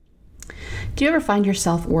Do you ever find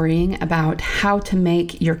yourself worrying about how to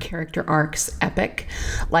make your character arcs epic?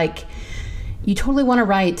 Like, you totally want to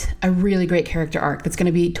write a really great character arc that's going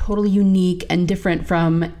to be totally unique and different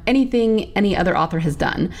from anything any other author has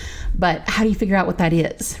done. But how do you figure out what that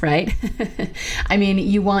is, right? I mean,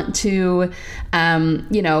 you want to,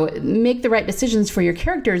 make the right decisions for your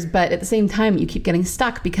characters, but at the same time, you keep getting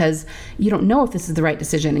stuck because you don't know if this is the right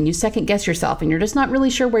decision, and you second guess yourself, and you're just not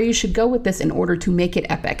really sure where you should go with this in order to make it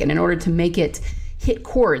epic and in order to make it hit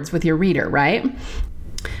chords with your reader, right?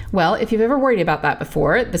 Well, if you've ever worried about that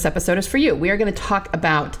before, this episode is for you. We are going to talk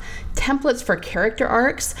about templates for character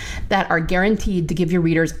arcs that are guaranteed to give your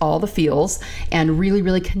readers all the feels and really,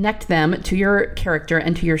 really connect them to your character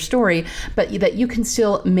and to your story, but that you can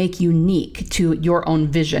still make unique to your own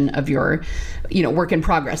vision of your, work in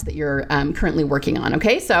progress that you're currently working on.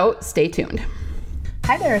 Okay, so stay tuned.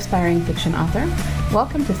 Hi there, aspiring fiction author.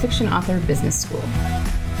 Welcome to Fiction Author Business School.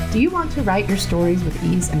 Do you want to write your stories with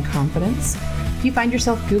ease and confidence? Do you find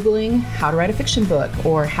yourself Googling how to write a fiction book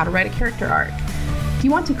or how to write a character arc? Do you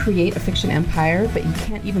want to create a fiction empire, but you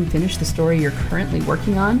can't even finish the story you're currently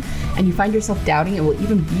working on, and you find yourself doubting it will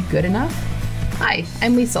even be good enough? Hi,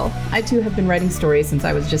 I'm Liesl. I too have been writing stories since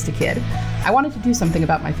I was just a kid. I wanted to do something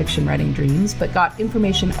about my fiction writing dreams, but got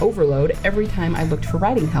information overload every time I looked for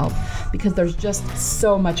writing help because there's just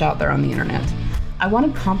so much out there on the internet. I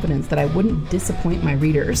wanted confidence that I wouldn't disappoint my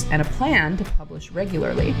readers and a plan to publish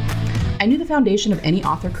regularly. I knew the foundation of any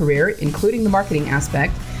author career, including the marketing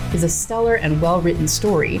aspect, is a stellar and well-written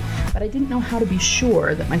story, but I didn't know how to be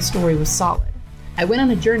sure that my story was solid. I went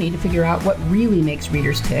on a journey to figure out what really makes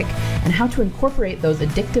readers tick and how to incorporate those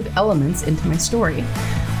addictive elements into my story.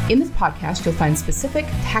 In this podcast, you'll find specific,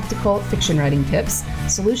 tactical fiction writing tips,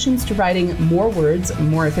 solutions to writing more words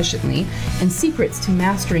more efficiently, and secrets to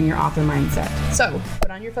mastering your author mindset. So,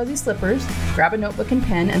 put on your fuzzy slippers, grab a notebook and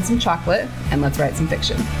pen and some chocolate, and let's write some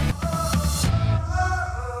fiction.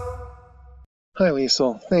 Hi,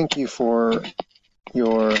 Liesl. Thank you for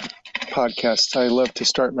your podcasts. I love to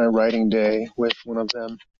start my writing day with one of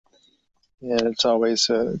them, and it's always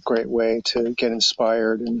a great way to get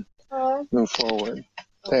inspired and move forward.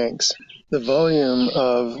 Thanks. The volume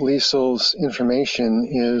of Liesl's information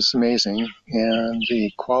is amazing, and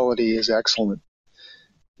the quality is excellent.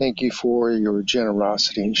 Thank you for your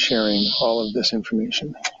generosity in sharing all of this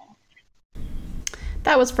information.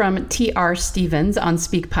 That was from T.R. Stevens on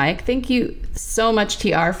SpeakPipe. Thank you so much,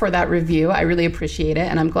 T.R., for that review. I really appreciate it,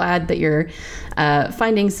 and I'm glad that you're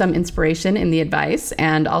finding some inspiration in the advice,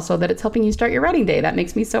 and also that it's helping you start your writing day. That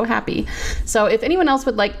makes me so happy. So if anyone else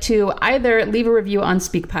would like to either leave a review on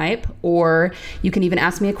SpeakPipe, or you can even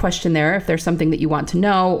ask me a question there if there's something that you want to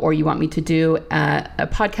know, or you want me to do a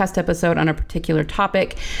podcast episode on a particular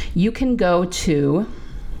topic, you can go to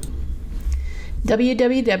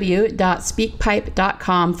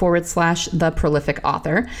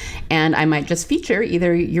www.speakpipe.com/theprolificauthor, and I might just feature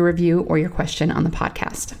either your review or your question on the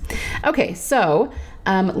podcast. Okay, so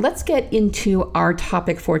let's get into our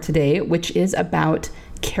topic for today, which is about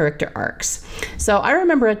character arcs. So I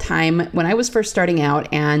remember a time when I was first starting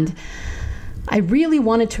out and I really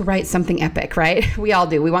wanted to write something epic, right? We all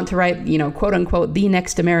do. We want to write, quote unquote, the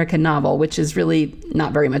next American novel, which is really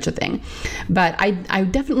not very much a thing. But I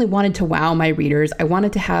definitely wanted to wow my readers. I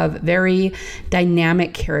wanted to have very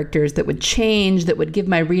dynamic characters that would change, that would give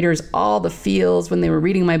my readers all the feels when they were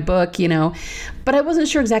reading my book, But I wasn't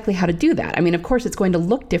sure exactly how to do that. I mean, of course, it's going to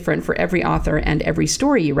look different for every author and every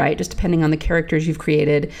story you write, just depending on the characters you've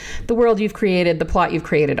created, the world you've created, the plot you've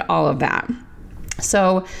created, all of that.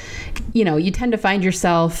 So, you tend to find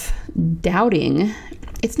yourself doubting.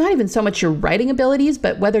 It's not even so much your writing abilities,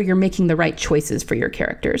 but whether you're making the right choices for your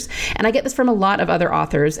characters. And I get this from a lot of other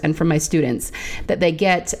authors and from my students, that they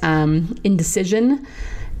get indecision,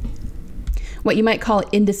 what you might call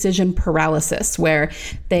indecision paralysis, where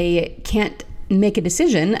they can't make a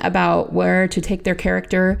decision about where to take their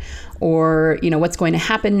character or, what's going to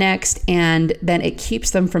happen next. And then it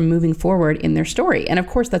keeps them from moving forward in their story. And of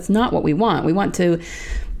course, that's not what we want. We want to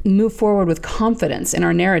move forward with confidence in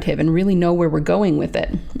our narrative and really know where we're going with it.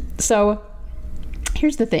 So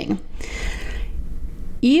here's the thing.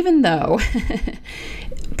 Even though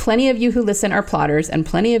plenty of you who listen are plotters and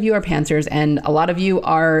plenty of you are pantsers and a lot of you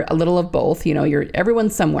are a little of both,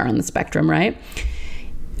 everyone's somewhere on the spectrum, right?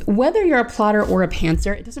 Whether you're a plotter or a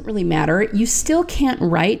pantser, it doesn't really matter. You still can't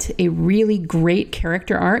write a really great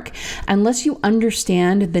character arc unless you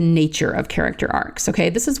understand the nature of character arcs, okay?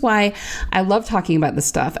 This is why I love talking about this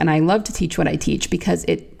stuff and I love to teach what I teach, because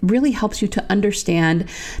it really helps you to understand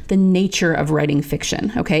the nature of writing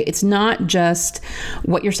fiction. Okay, it's not just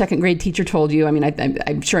what your second grade teacher told you. I mean,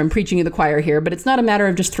 I'm sure I'm preaching to the choir here, but it's not a matter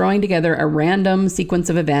of just throwing together a random sequence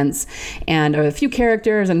of events and a few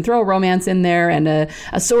characters and throw a romance in there and a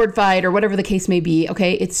sword fight or whatever the case may be.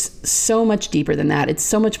 Okay, it's so much deeper than that. It's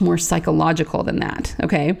so much more psychological than that.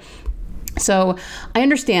 Okay, so I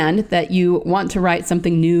understand that you want to write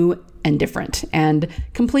something new and different and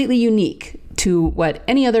completely unique to what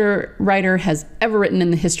any other writer has ever written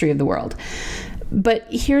in the history of the world. But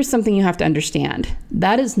here's something you have to understand.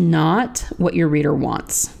 That is not what your reader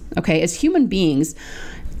wants. Okay, as human beings,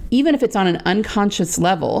 even if it's on an unconscious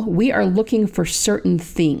level, we are looking for certain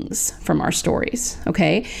things from our stories.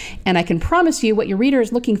 Okay, and I can promise you what your reader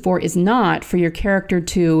is looking for is not for your character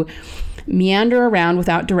to meander around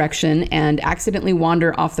without direction and accidentally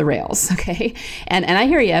wander off the rails. Okay, and I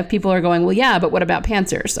hear you. People are going, well, yeah, but what about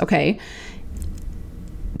pantsers? Okay.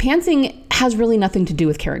 Pantsing has really nothing to do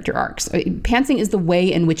with character arcs. Pantsing is the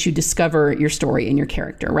way in which you discover your story and your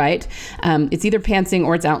character, right? It's either pantsing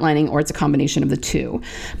or it's outlining or it's a combination of the two.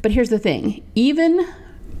 But here's the thing. Even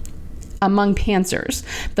among pantsers,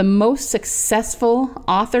 the most successful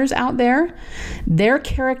authors out there, their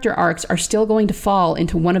character arcs are still going to fall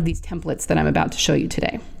into one of these templates that I'm about to show you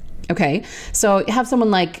today. Okay, so you have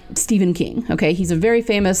someone like Stephen King. Okay, he's a very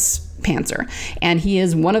famous pantser, and he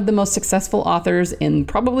is one of the most successful authors in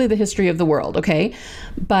probably the history of the world. Okay,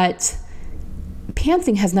 but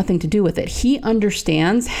pantsing has nothing to do with it. He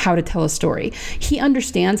understands how to tell a story. He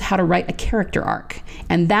understands how to write a character arc,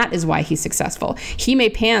 and that is why he's successful. He may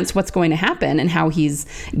pants what's going to happen and how he's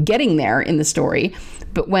getting there in the story,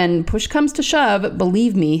 but when push comes to shove,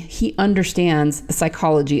 believe me, he understands the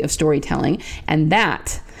psychology of storytelling, and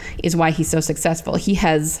that is why he's so successful. He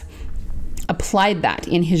has applied that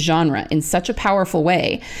in his genre in such a powerful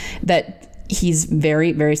way that he's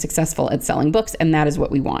very, very successful at selling books, and that is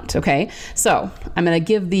what we want. Okay, so I'm going to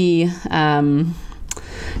give the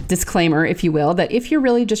disclaimer, if you will, that if you're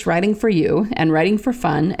really just writing for you and writing for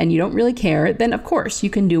fun and you don't really care, then of course you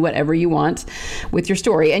can do whatever you want with your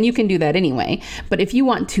story, and you can do that anyway. But if you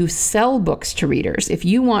want to sell books to readers, if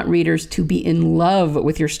you want readers to be in love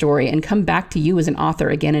with your story and come back to you as an author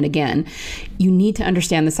again and again, you need to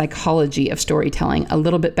understand the psychology of storytelling a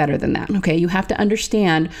little bit better than that. Okay, you have to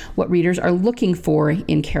understand what readers are looking for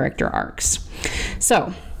in character arcs.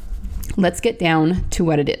 So let's get down to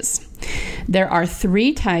what it is. There are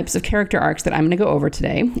 3 types of character arcs that I'm going to go over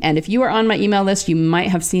today. And if you are on my email list, you might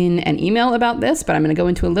have seen an email about this, but I'm going to go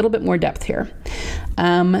into a little bit more depth here.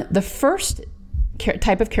 The first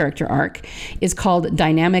type of character arc is called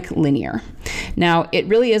dynamic linear. Now, it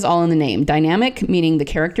really is all in the name. Dynamic meaning the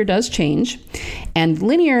character does change, and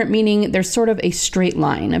linear meaning there's sort of a straight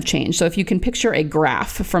line of change. So if you can picture a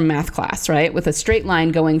graph from math class, right, with a straight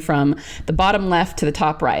line going from the bottom left to the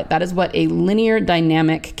top right, that is what a linear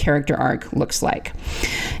dynamic character arc looks like.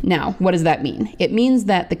 Now, what does that mean? It means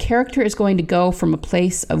that the character is going to go from a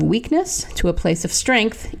place of weakness to a place of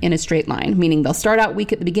strength in a straight line, meaning they'll start out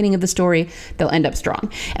weak at the beginning of the story, they'll end up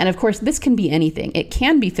strong. And of course, this can be anything. It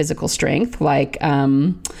can be physical strength, like,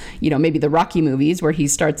 maybe the Rocky movies where he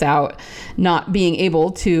starts out not being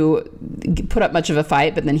able to put up much of a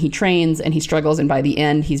fight, but then he trains and he struggles, and by the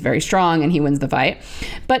end, he's very strong and he wins the fight.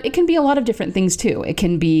 But it can be a lot of different things too. It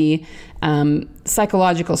can be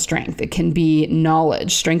psychological strength. It can be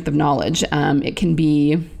knowledge, strength of knowledge. It can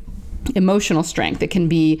be emotional strength. It can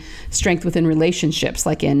be strength within relationships,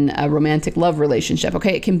 like in a romantic love relationship.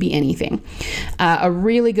 Okay, it can be anything. A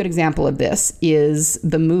really good example of this is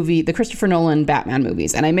the Christopher Nolan Batman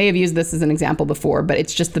movies. And I may have used this as an example before, but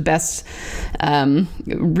it's just the best,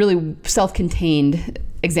 really self-contained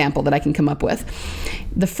example that I can come up with.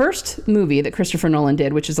 The first movie that Christopher Nolan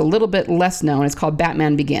did, which is a little bit less known, is called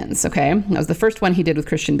Batman Begins, okay? That was the first one he did with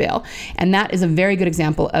Christian Bale. And that is a very good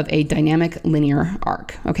example of a dynamic linear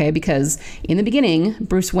arc, okay? Because in the beginning,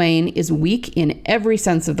 Bruce Wayne is weak in every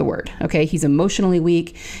sense of the word, okay? He's emotionally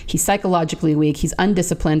weak. He's psychologically weak. He's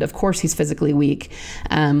undisciplined. Of course, he's physically weak.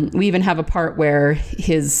 We even have a part where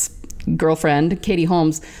his girlfriend, Katie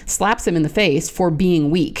Holmes, slaps him in the face for being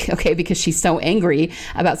weak, okay, because she's so angry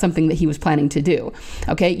about something that he was planning to do,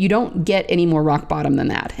 okay? You don't get any more rock bottom than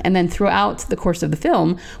that. And then throughout the course of the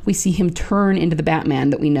film, we see him turn into the Batman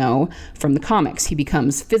that we know from the comics. He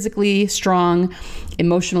becomes physically strong,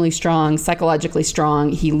 emotionally strong, psychologically strong.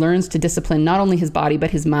 He learns to discipline not only his body, but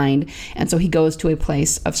his mind. And so he goes to a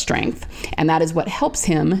place of strength. And that is what helps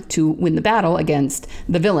him to win the battle against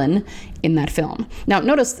the villain in that film. Now,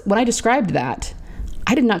 notice when I described that,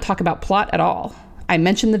 I did not talk about plot at all. I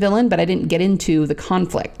mentioned the villain, but I didn't get into the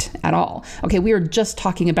conflict at all. Okay, we are just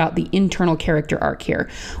talking about the internal character arc here.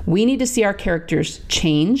 We need to see our characters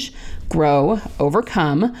change, grow,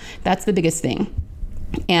 overcome. That's the biggest thing.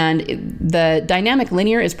 And the dynamic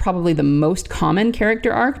linear is probably the most common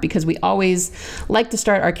character arc because we always like to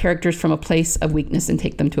start our characters from a place of weakness and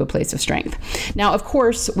take them to a place of strength. Now, of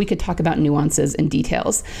course, we could talk about nuances and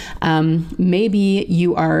details. Maybe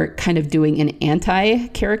you are kind of doing an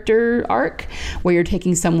anti-character arc where you're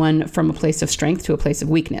taking someone from a place of strength to a place of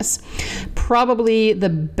weakness. Probably the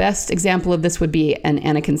best example of this would be an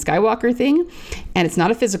Anakin Skywalker thing. And it's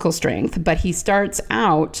not a physical strength, but he starts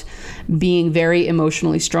out being very emotionally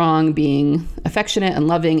strong, being affectionate and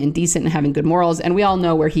loving and decent and having good morals. And we all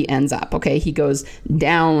know where he ends up. Okay, he goes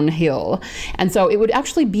downhill. And so it would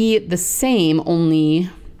actually be the same, only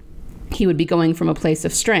he would be going from a place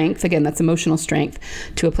of strength, again, that's emotional strength,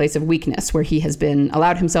 to a place of weakness where he has been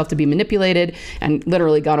allowed himself to be manipulated and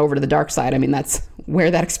literally gone over to the dark side. I mean, that's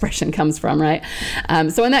where that expression comes from, right?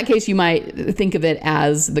 So in that case, you might think of it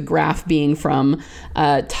as the graph being from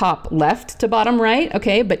top left to bottom right,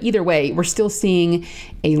 okay? But either way, we're still seeing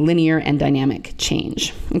a linear and dynamic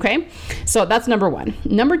change, okay? So that's number one.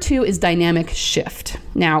 Number two is dynamic shift.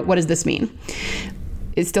 Now, what does this mean?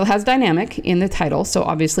 It still has dynamic in the title, so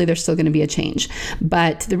obviously there's still going to be a change.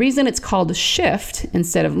 But the reason it's called shift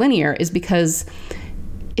instead of linear is because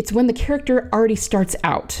it's when the character already starts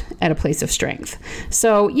out at a place of strength.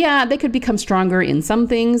 So yeah, they could become stronger in some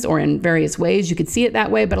things or in various ways. You could see it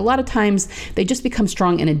that way, but a lot of times they just become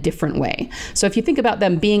strong in a different way. So if you think about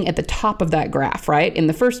them being at the top of that graph, right? In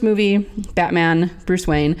the first movie, Batman, Bruce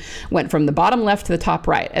Wayne, went from the bottom left to the top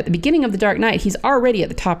right. At the beginning of The Dark Knight, he's already at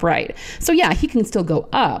the top right. So yeah, he can still go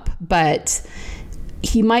up, but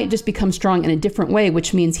he might just become strong in a different way,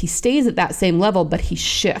 which means he stays at that same level, but he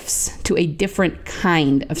shifts to a different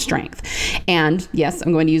kind of strength. And yes,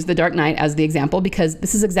 I'm going to use The Dark Knight as the example because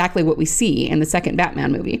this is exactly what we see in the second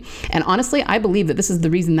Batman movie. And honestly, I believe that this is the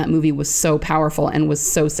reason that movie was so powerful and was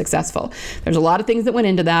so successful. There's a lot of things that went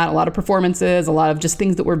into that, a lot of performances, a lot of just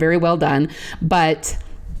things that were very well done. But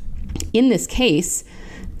in this case,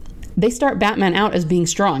 they start Batman out as being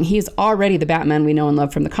strong. He is already the Batman we know and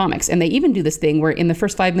love from the comics. And they even do this thing where in the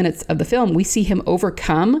first 5 minutes of the film, we see him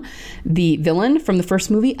overcome the villain from the first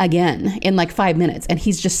movie again in like 5 minutes. And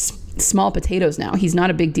he's just small potatoes now. He's not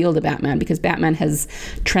a big deal to Batman because Batman has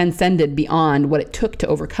transcended beyond what it took to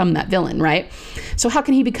overcome that villain, right? So how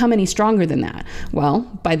can he become any stronger than that? Well,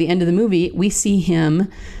 by the end of the movie, we see him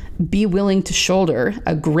be willing to shoulder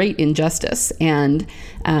a great injustice and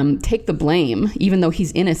take the blame, even though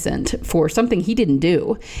he's innocent, for something he didn't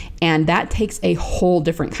do. And that takes a whole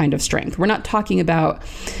different kind of strength. We're not talking about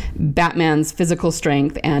Batman's physical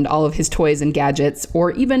strength and all of his toys and gadgets,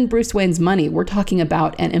 or even Bruce Wayne's money. We're talking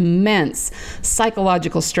about an immense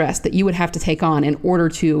psychological stress that you would have to take on in order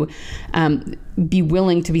to be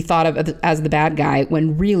willing to be thought of as the bad guy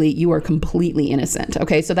when really you are completely innocent.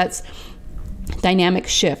 Okay, so that's dynamic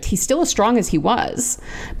shift. He's still as strong as he was,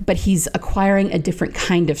 but he's acquiring a different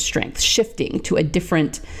kind of strength, shifting to a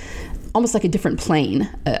different, almost like a different plane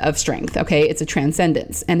of strength. Okay, it's a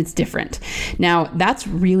transcendence and it's different. Now, that's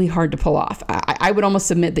really hard to pull off. I would almost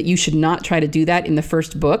submit that you should not try to do that in the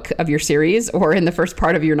first book of your series or in the first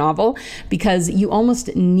part of your novel, because you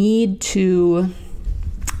almost need to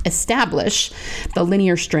establish the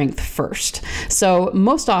linear strength first. So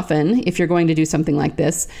most often, if you're going to do something like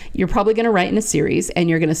this, you're probably going to write in a series and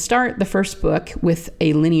you're going to start the first book with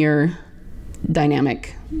a linear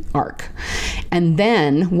dynamic arc. And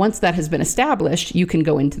then once that has been established, you can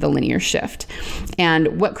go into the linear shift.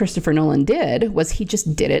 And what Christopher Nolan did was he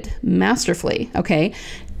just did it masterfully. Okay.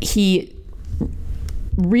 He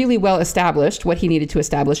really well established what he needed to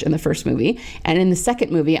establish in the first movie. And in the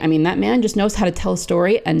second movie, I mean, that man just knows how to tell a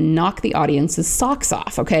story and knock the audience's socks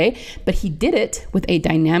off, okay? But he did it with a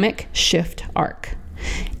dynamic shift arc.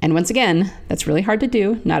 And once again, that's really hard to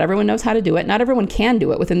do. Not everyone knows how to do it. Not everyone can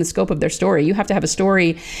do it within the scope of their story. You have to have a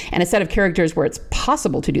story and a set of characters where it's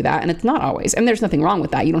possible to do that, and it's not always. And there's nothing wrong with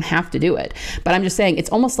that. You don't have to do it. But I'm just saying it's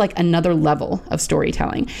almost like another level of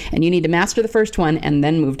storytelling. And you need to master the first one and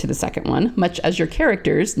then move to the second one, much as your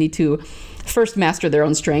characters need to first master their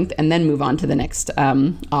own strength and then move on to the next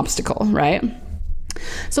obstacle, right?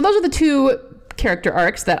 So those are the two character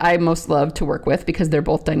arcs that I most love to work with because they're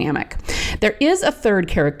both dynamic. There is a third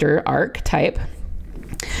character arc type,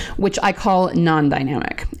 which I call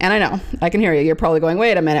non-dynamic. And I know, I can hear you. You're probably going,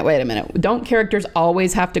 wait a minute. Don't characters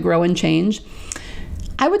always have to grow and change?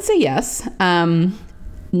 I would say yes.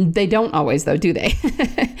 They don't always, though, do they?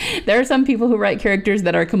 There are some people who write characters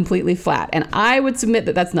that are completely flat, and I would submit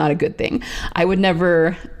that that's not a good thing. I would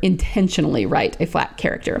never intentionally write a flat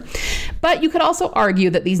character. But you could also argue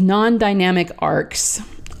that these non-dynamic arcs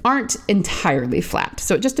aren't entirely flat.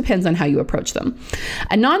 So it just depends on how you approach them.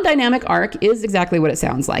 A non-dynamic arc is exactly what it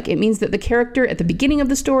sounds like. It means that the character at the beginning of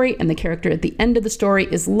the story and the character at the end of the story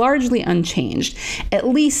is largely unchanged. At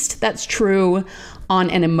least that's true on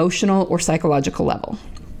an emotional or psychological level.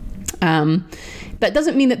 That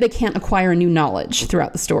doesn't mean that they can't acquire new knowledge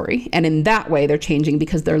throughout the story. And in that way, they're changing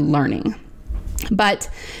because they're learning. But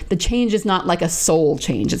the change is not like a soul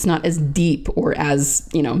change. It's not as deep or as,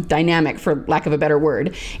 dynamic, for lack of a better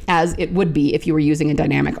word, as it would be if you were using a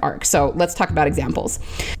dynamic arc. So let's talk about examples.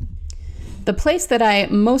 The place that I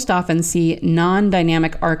most often see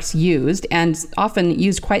non-dynamic arcs used, and often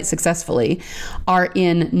used quite successfully, are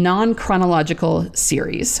in non-chronological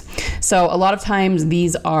series. So a lot of times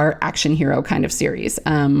these are action hero kind of series.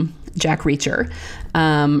 Jack Reacher,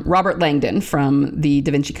 Robert Langdon from the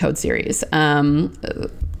Da Vinci Code series,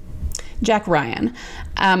 Jack Ryan.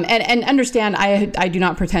 And understand, I do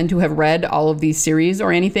not pretend to have read all of these series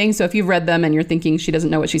or anything. So if you've read them and you're thinking she doesn't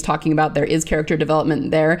know what she's talking about, there is character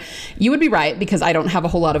development there, you would be right, because I don't have a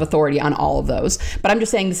whole lot of authority on all of those. But I'm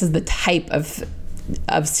just saying this is the type of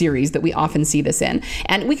series that we often see this in.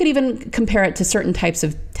 And we could even compare it to certain types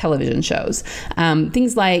of television shows.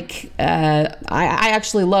 Things like, I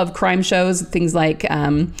actually love crime shows, things like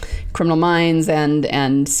Criminal Minds and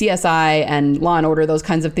CSI and Law and Order, those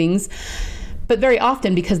kinds of things. But very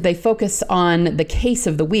often, because they focus on the case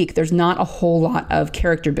of the week, there's not a whole lot of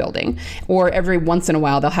character building. Or every once in a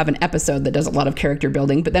while, they'll have an episode that does a lot of character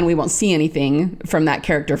building, but then we won't see anything from that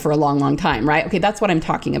character for a long, long time, right? Okay, that's what I'm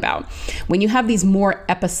talking about. When you have these more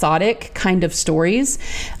episodic kind of stories,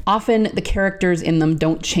 often the characters in them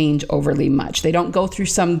don't change overly much. They don't go through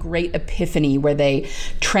some great epiphany where they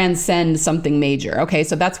transcend something major. Okay,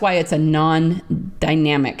 so that's why it's a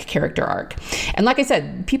non-dynamic character arc. And like I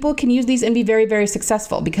said, people can use these and be very, very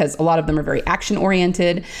successful, because a lot of them are very action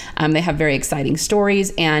oriented. They have very exciting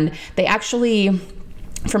stories, and they actually,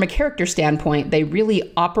 from a character standpoint, they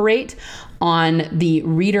really operate on the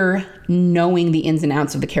reader knowing the ins and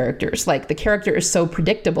outs of the characters. Like, the character is so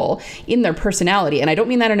predictable in their personality, and I don't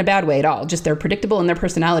mean that in a bad way at all, just they're predictable in their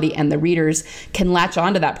personality, and the readers can latch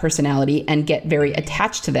onto that personality and get very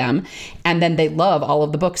attached to them, and then they love all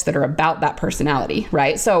of the books that are about that personality,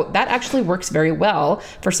 right? So that actually works very well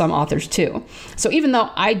for some authors too. So even though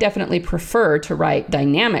I definitely prefer to write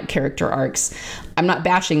dynamic character arcs, I'm not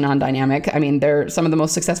bashing non-dynamic. I mean, they're some of the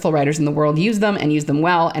most successful writers in the world use them and use them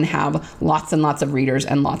well, and have lots and lots of readers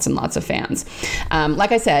and lots of fans.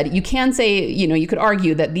 Like I said, you can say, you could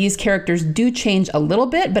argue that these characters do change a little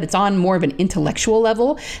bit, but it's on more of an intellectual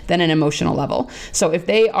level than an emotional level. So if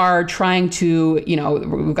they are trying to,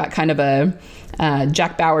 we've got kind of a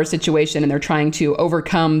Jack Bauer situation, and they're trying to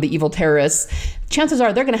overcome the evil terrorists, chances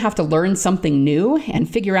are they're going to have to learn something new and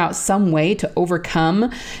figure out some way to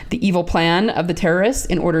overcome the evil plan of the terrorists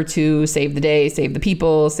in order to save the day, save the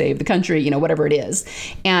people, save the country, whatever it is.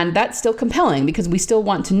 And that's still compelling, because we still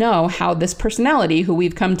want to know how this personality, who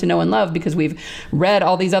we've come to know and love because we've read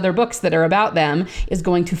all these other books that are about them, is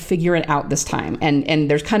going to figure it out this time.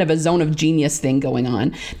 And there's kind of a zone of genius thing going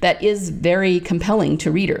on that is very compelling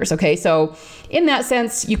to readers. Okay, so in that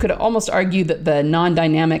sense, you could almost argue that the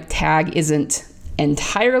non-dynamic tag isn't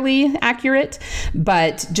entirely accurate,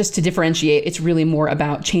 but just to differentiate, it's really more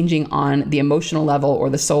about changing on the emotional level or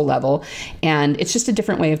the soul level, and it's just a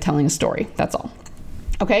different way of telling a story. That's all.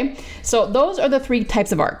 Okay, so those are the three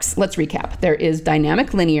types of arcs. Let's recap. There is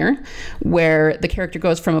dynamic linear, where the character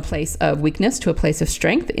goes from a place of weakness to a place of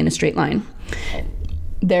strength in a straight line.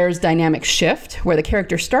 There's dynamic shift, where the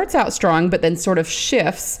character starts out strong, but then sort of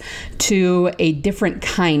shifts to a different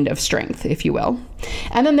kind of strength, if you will.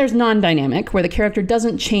 And then there's non-dynamic, where the character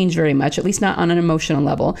doesn't change very much, at least not on an emotional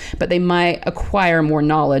level, but they might acquire more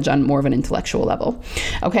knowledge on more of an intellectual level.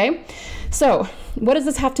 Okay, so what does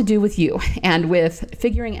this have to do with you and with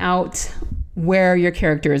figuring out where your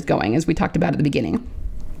character is going, as we talked about at the beginning?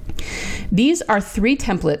 These are 3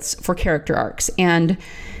 templates for character arcs, and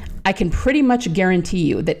I can pretty much guarantee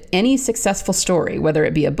you that any successful story, whether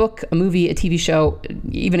it be a book, a movie, a TV show,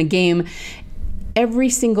 even a game,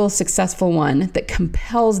 every single successful one that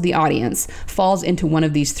compels the audience falls into one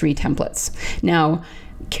of these 3 templates. Now,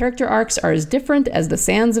 character arcs are as different as the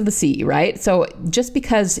sands of the sea, right? So just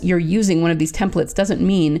because you're using one of these templates doesn't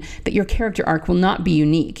mean that your character arc will not be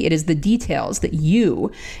unique. It is the details that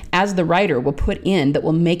you, as the writer, will put in that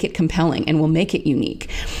will make it compelling and will make it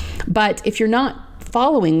unique. But if you're not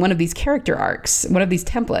following one of these character arcs, one of these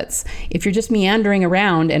templates, if you're just meandering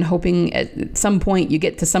around and hoping at some point you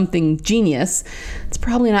get to something genius, it's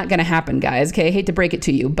probably not going to happen, guys. Okay, I hate to break it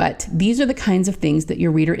to you, but these are the kinds of things that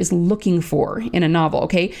your reader is looking for in a novel.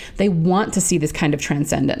 Okay, they want to see this kind of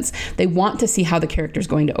transcendence. They want to see how the character is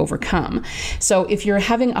going to overcome. So if you're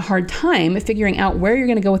having a hard time figuring out where you're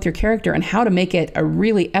going to go with your character and how to make it a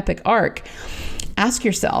really epic arc, ask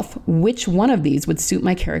yourself, which one of these would suit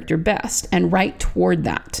my character best, and write toward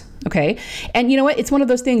that. Okay. And you know what? It's one of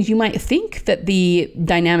those things you might think that the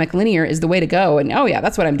dynamic linear is the way to go. And oh yeah,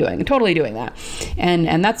 that's what I'm doing. I'm totally doing that.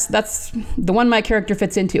 And that's the one my character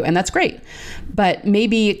fits into. And that's great. But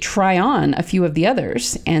maybe try on a few of the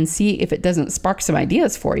others and see if it doesn't spark some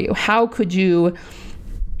ideas for you. How could you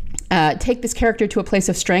take this character to a place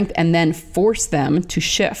of strength and then force them to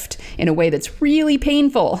shift in a way that's really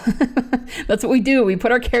painful? That's what we do. We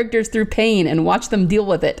put our characters through pain and watch them deal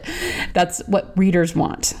with it. That's what readers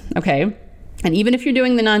want, okay? And even if you're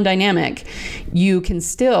doing the non-dynamic, you can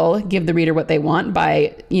still give the reader what they want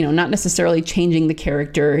by, not necessarily changing the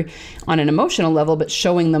character on an emotional level, but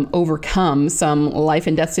showing them overcome some life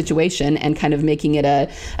and death situation and kind of making it a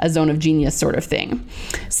zone of genius sort of thing.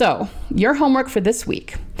 So your homework for this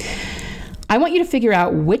week, I want you to figure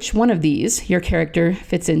out which one of these your character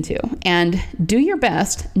fits into, and do your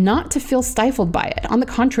best not to feel stifled by it. On the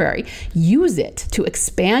contrary, use it to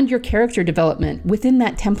expand your character development within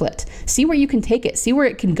that template. See where you can take it, see where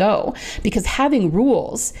it can go, because having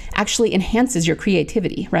rules actually enhances your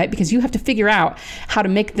creativity, right? Because you have to figure out how to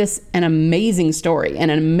make this an amazing story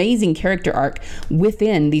and an amazing character arc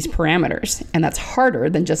within these parameters. And that's harder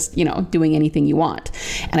than just, doing anything you want.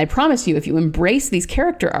 And I promise you, if you embrace these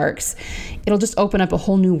character arcs, it'll just open up a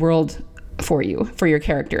whole new world for you, for your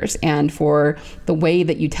characters, and for the way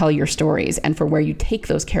that you tell your stories, and for where you take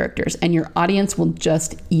those characters, and your audience will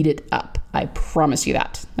just eat it up. I promise you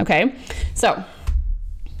that. Okay? So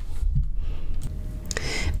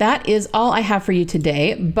that is all I have for you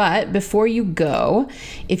today. But before you go,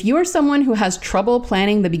 if you are someone who has trouble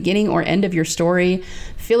planning the beginning or end of your story,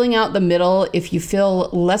 filling out the middle, if you feel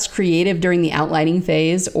less creative during the outlining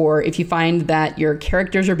phase, or if you find that your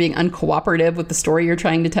characters are being uncooperative with the story you're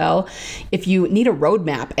trying to tell, if you need a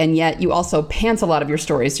roadmap and yet you also pants a lot of your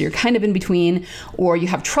stories, so you're kind of in between, or you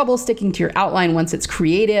have trouble sticking to your outline once it's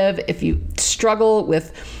creative, if you struggle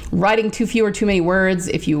with writing too few or too many words,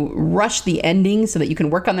 if you rush the ending so that you can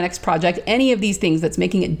work on the next project, any of these things that's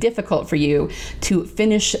making it difficult for you to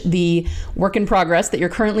finish the work in progress that you're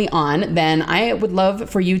currently on, then I would love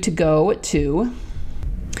for you to go to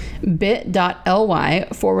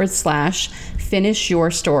bit.ly/finish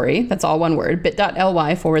your story. That's all one word,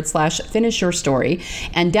 bit.ly/finish your story,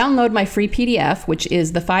 and download my free PDF, which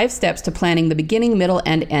is the 5 steps to planning the beginning, middle,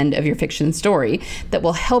 and end of your fiction story, that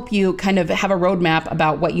will help you kind of have a roadmap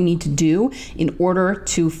about what you need to do in order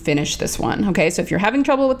to finish this one. Okay, so if you're having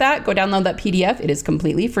trouble with that, go download that PDF. It is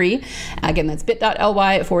completely free. Again, that's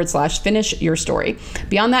bit.ly/finish your story.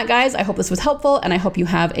 Beyond that, guys, I hope this was helpful, and I hope you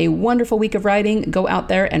have a wonderful week of writing. Go out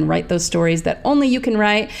there and write those stories that only you can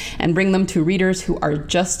write, and bring them to readers who are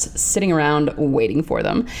just sitting around waiting for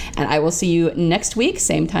them. And I will see you next week,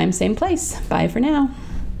 same time, same place. Bye for now.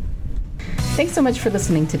 Thanks so much for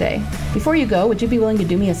listening today. Before you go, would you be willing to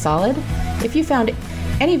do me a solid? If you found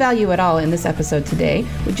any value at all in this episode today,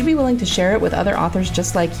 would you be willing to share it with other authors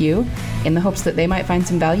just like you, in the hopes that they might find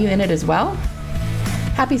some value in it as well?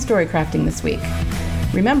 Happy story crafting this week.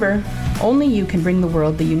 Remember, only you can bring the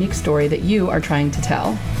world the unique story that you are trying to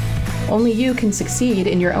tell. Only you can succeed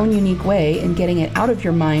in your own unique way in getting it out of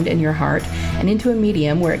your mind and your heart and into a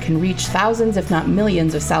medium where it can reach thousands, if not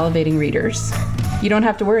millions, of salivating readers. You don't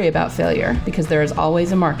have to worry about failure, because there is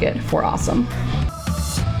always a market for awesome.